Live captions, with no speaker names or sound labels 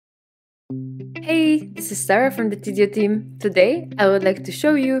Hey, this is Sarah from the Tidio team. Today, I would like to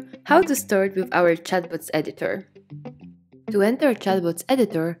show you how to start with our Chatbots editor. To enter Chatbots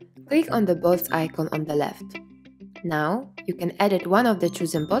editor, click on the bots icon on the left. Now, you can edit one of the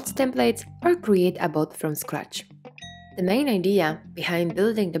chosen bots templates or create a bot from scratch. The main idea behind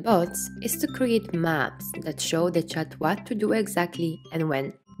building the bots is to create maps that show the chat what to do exactly and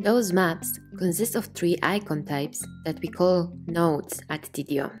when. Those maps consist of 3 icon types that we call nodes at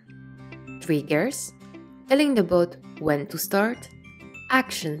Tidio. Triggers, telling the bot when to start,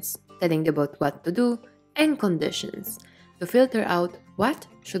 actions, telling the bot what to do, and conditions, to filter out what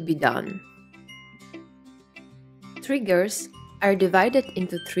should be done. Triggers are divided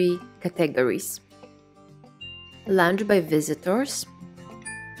into 3 categories: launch by visitors,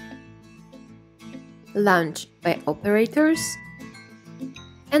 launch by operators,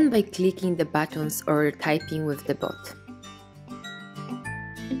 and by clicking the buttons or typing with the bot.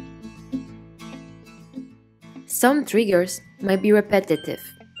 Some triggers might be repetitive.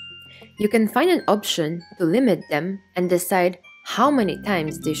 You can find an option to limit them and decide how many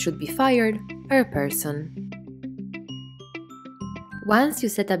times they should be fired per person. Once you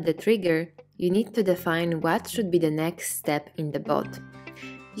set up the trigger, you need to define what should be the next step in the bot.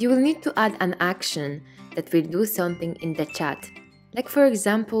 You will need to add an action that will do something in the chat, like for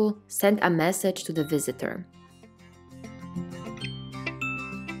example, send a message to the visitor.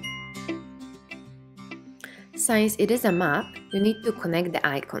 Since it is a map, you need to connect the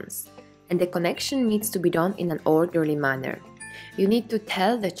icons, and the connection needs to be done in an orderly manner. You need to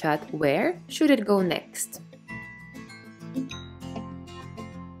tell the chat where should it go next.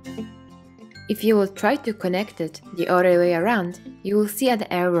 If you will try to connect it the other way around, you will see an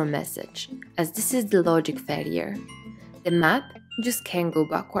error message, as this is the logic failure. The map just can't go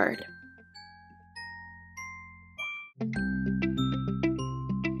backward.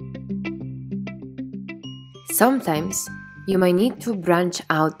 Sometimes, you might need to branch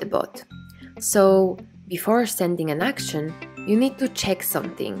out the bot. So, before sending an action, you need to check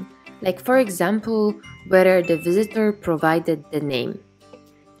something, like for example, whether the visitor provided the name.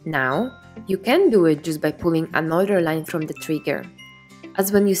 Now, you can do it just by pulling another line from the trigger,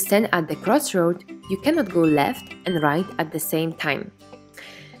 as when you stand at the crossroad, you cannot go left and right at the same time.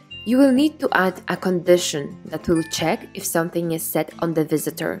 You will need to add a condition that will check if something is set on the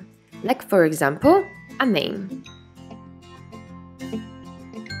visitor, like for example, a name.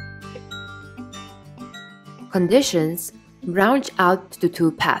 Conditions branch out to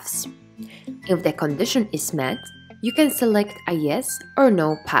 2 paths. If the condition is met, you can select a yes or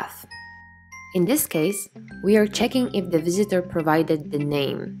no path. In this case, we are checking if the visitor provided the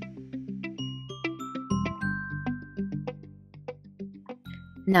name.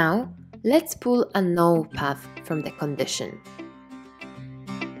 Now, let's pull a no path from the condition.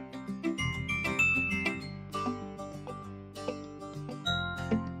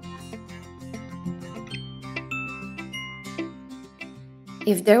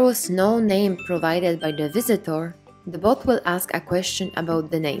 If there was no name provided by the visitor, the bot will ask a question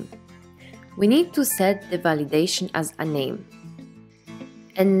about the name. We need to set the validation as a name.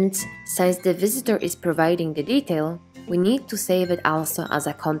 And since the visitor is providing the detail, we need to save it also as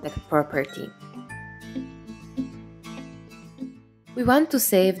a contact property. We want to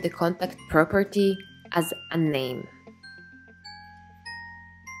save the contact property as a name.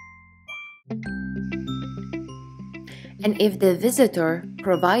 And if the visitor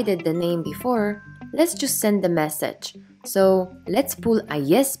provided the name before, let's just send the message. So let's pull a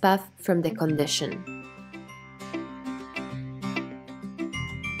yes path from the condition.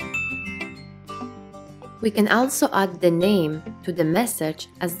 We can also add the name to the message,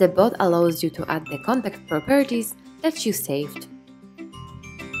 as the bot allows you to add the contact properties that you saved.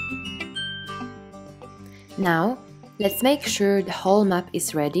 Now, let's make sure the whole map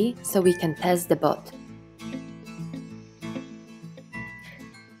is ready so we can test the bot.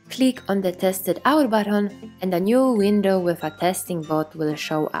 Click on the Tested Out button and a new window with a testing bot will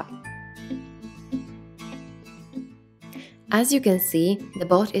show up. As you can see, the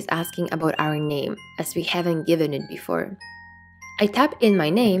bot is asking about our name, as we haven't given it before. I tap in my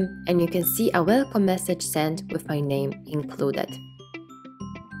name and you can see a welcome message sent with my name included.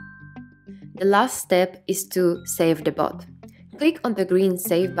 The last step is to save the bot. Click on the green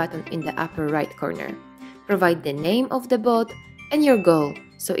Save button in the upper right corner. Provide the name of the bot and your goal,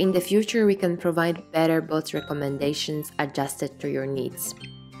 so in the future we can provide better bot recommendations adjusted to your needs.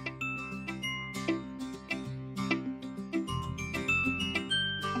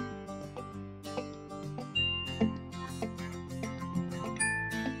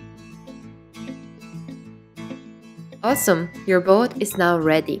 Awesome! Your bot is now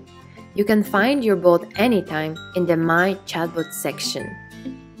ready. You can find your bot anytime in the My Chatbot section.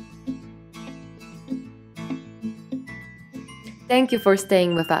 Thank you for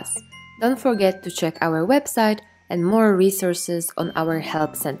staying with us. Don't forget to check our website and more resources on our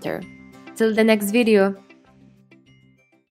help center. Till the next video!